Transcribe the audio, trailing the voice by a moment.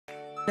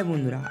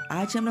বন্ধুরা,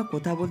 আজ আমরা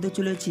কথা বলতে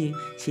চলেছি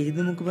সৃজিত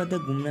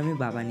মুখোপাধ্যায় গুমনামি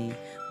বাবা নিয়ে।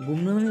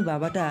 গুমনামি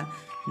বাবাটা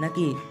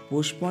নাকি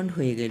পোস্টপন্ড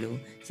হয়ে গেল।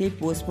 সেই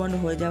পোস্টপন্ড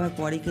হয়ে যাওয়ার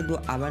পরে কিন্তু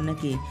আবার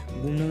নাকি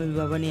গুমনামি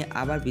বাবা নিয়ে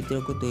আবার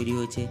বিতর্ক তৈরি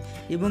হয়েছে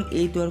এবং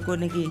এই তর্ক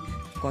নাকি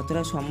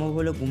কতটা সম্ভব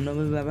হলো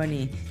গুমনামি বাবা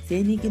নিয়ে,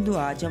 সেই নিয়ে কিন্তু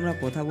আজ আমরা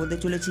কথা বলতে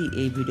চলেছি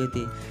এই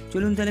ভিডিওতে।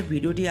 চলুন তাহলে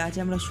ভিডিওটি আজ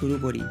আমরা শুরু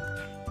করি।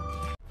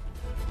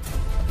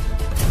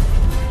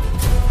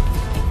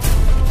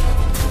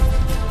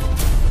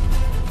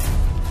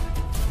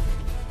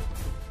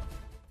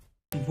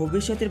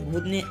 ভবিষ্যতের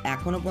ভূত নিয়ে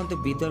এখনও পর্যন্ত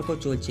বিতর্ক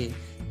চলছে,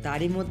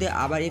 তারই মধ্যে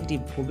আবার একটি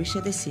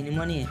ভবিষ্যতের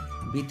সিনেমা নিয়ে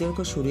বিতর্ক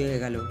শুরু হয়ে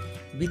গেল।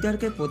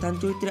 বিতর্কের প্রধান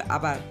চরিত্রে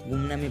আবার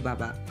গুমনামি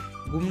বাবা।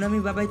 গুমনামি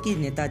বাবাই কি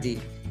নেতাজি,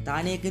 তা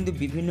নিয়ে কিন্তু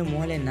বিভিন্ন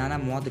মহলে নানা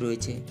মত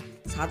রয়েছে।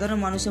 সাধারণ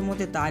মানুষের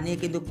মধ্যে তা নিয়ে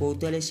কিন্তু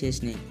কৌতূহলের শেষ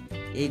নেই।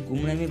 এই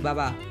গুমনামি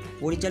বাবা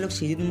পরিচালক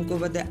সৃজিত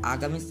মুখোপাধ্যায়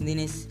আগামী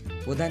দিনে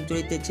প্রধান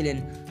চরিত্রে ছিলেন,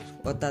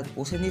 অর্থাৎ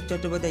প্রসেনজিৎ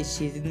চট্টোপাধ্যায়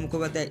সৃজিত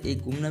মুখোপাধ্যায় এই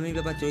গুমনামি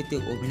বাবা চরিত্রে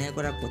অভিনয়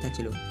করার কথা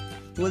ছিল।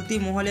 চলতি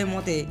মহলের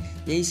মতে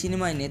এই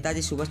সিনেমায়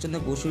নেতাজি সুভাষচন্দ্র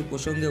বসুর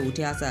প্রসঙ্গে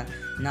উঠে আসা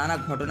নানা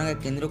ঘটনাকে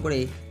কেন্দ্র করে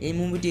এই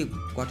মুভিটি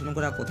গঠন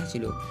করার কথা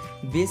ছিল।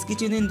 বেশ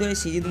কিছুদিন ধরে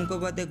সৃজিত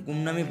মুখোপাধ্যায়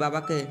গুমনামি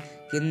বাবাকে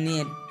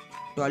নিয়ে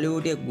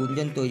টলিউডে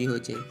গুঞ্জন তৈরি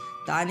হয়েছে।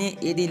 তা নিয়ে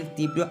এদিন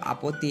তীব্র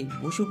আপত্তি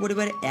বসু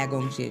পরিবারের এক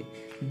অংশের।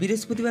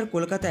 বৃহস্পতিবার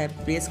কলকাতায়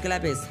প্রেস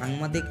ক্লাবে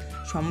সাংবাদিক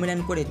সম্মেলন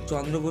করে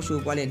চন্দ্র বসু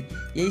বলেন,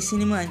 এই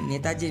সিনেমায়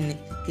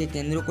নেতাজিকে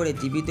কেন্দ্র করে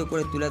জীবিত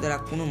করে তুলে ধরা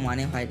কোনো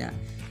মানে হয় না।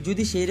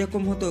 যদি সেই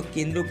রকম হতো,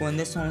 কেন্দ্রীয়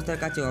গোয়েন্দা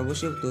সংস্থার কাছে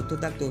অবশ্যই তথ্য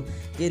থাকতো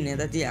যে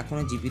নেতাজি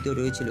এখনও জীবিত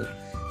রয়েছিল।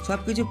 সব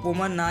কিছু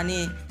প্রমাণ না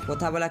নিয়ে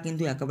কথা বলা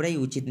কিন্তু একেবারেই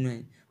উচিত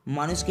নয়।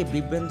 মানুষকে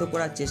বিভ্রান্ত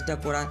করার চেষ্টা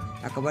করা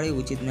একেবারেই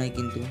উচিত নয়।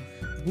 কিন্তু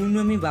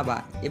গুমনামি বাবা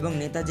এবং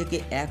নেতাজিকে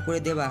এক করে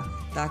দেওয়া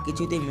তা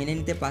কিছুতেই মেনে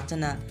নিতে পারছে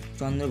না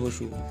চন্দ্র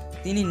বসু।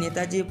 তিনি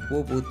নেতাজির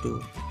প্রপুত্র।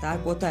 তার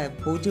কথায়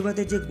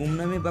ফৌজিবাদে যে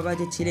গুমনামি বাবা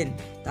যে ছিলেন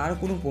তার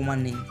কোনো প্রমাণ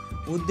নেই।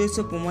 উদ্দেশ্য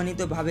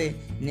প্রমাণিতভাবে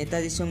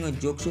নেতাজির সঙ্গে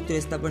যোগসূত্র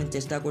স্থাপনের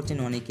চেষ্টা করছেন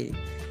অনেকে।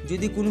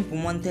 যদি কোনো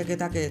প্রমাণ থেকে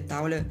থাকে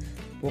তাহলে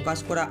প্রকাশ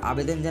করা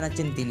আবেদন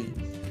জানাচ্ছেন তিনি।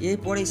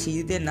 এরপরে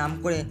সৃজিতের নাম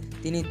করে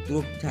তিনি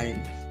তুরুপ ছাড়েন।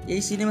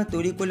 এই সিনেমা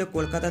তৈরি করলে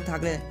কলকাতা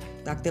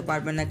থাকতে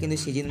পারবেন না কিন্তু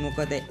সৃজিত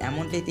মুখোপাধ্যায়,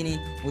 এমনটাই তিনি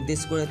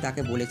উদ্দেশ্য করে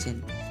তাকে বলেছেন।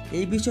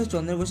 এই বিষয়ে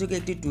চন্দ্র বসুকে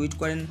একটি টুইট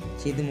করেন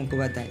সৃজিত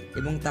মুখোপাধ্যায়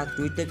এবং তার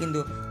টুইটটা কিন্তু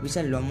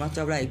বিশাল লম্বা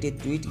চওড়া একটি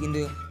টুইট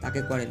কিন্তু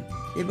তাকে করেন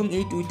এবং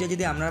এই টুইটটা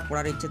যদি আপনারা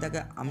পড়ার ইচ্ছে থাকে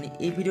আপনি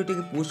এই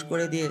ভিডিওটিকে পোস্ট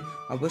করে দিয়ে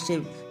অবশ্যই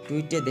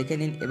টুইটটা দেখে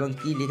নিন এবং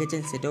কী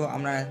লিখেছেন সেটাও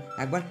আপনারা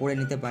একবার পড়ে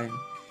নিতে পারেন।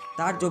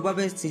 তার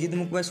জবাবে সৃজিত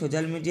মুখোপাধ্যায়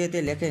সোশ্যাল মিডিয়াতে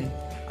লেখেন,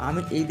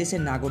 আমি এই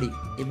দেশের নাগরিক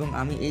এবং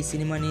আমি এই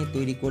সিনেমা নিয়ে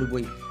তৈরি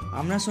করবই।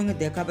 আপনার সঙ্গে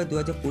দেখা হবে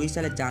 2020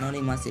 সালের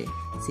জানুয়ারি মাসে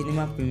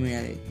সিনেমা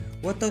প্রিমিয়ারে।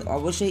 অর্থাৎ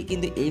অবশ্যই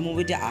কিন্তু এই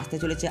মুভিটি আসতে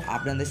চলেছে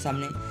আপনাদের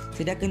সামনে,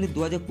 সেটা কিন্তু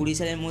 2020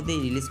 সালের মধ্যেই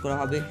রিলিজ করা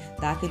হবে,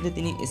 তা কিন্তু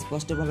তিনি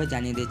স্পষ্টভাবে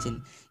জানিয়ে দিয়েছেন।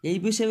 এই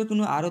বিষয়ে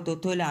কোনো আরও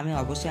তথ্য হলে আমি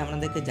অবশ্যই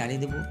আপনাদেরকে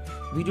জানিয়ে দেবো।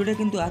 ভিডিওটা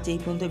কিন্তু আজ এই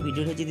পর্যন্ত।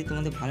 ভিডিওটা যদি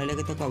তোমাদের ভালো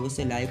লেগে থাকে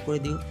অবশ্যই লাইক করে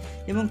দিও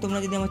এবং তোমরা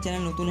যদি আমার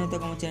চ্যানেল নতুন হয়ে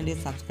থাকো আমার চ্যানেলটি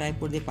সাবস্ক্রাইব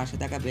করে দিয়ে পাশে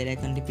থাকা বেল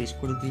আইকনটি প্রেস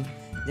করে দিও,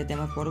 যাতে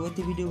আমার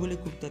পরবর্তী ভিডিওগুলি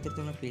খুব তাড়াতাড়ি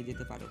তোমরা পেয়ে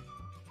যেতে পারো।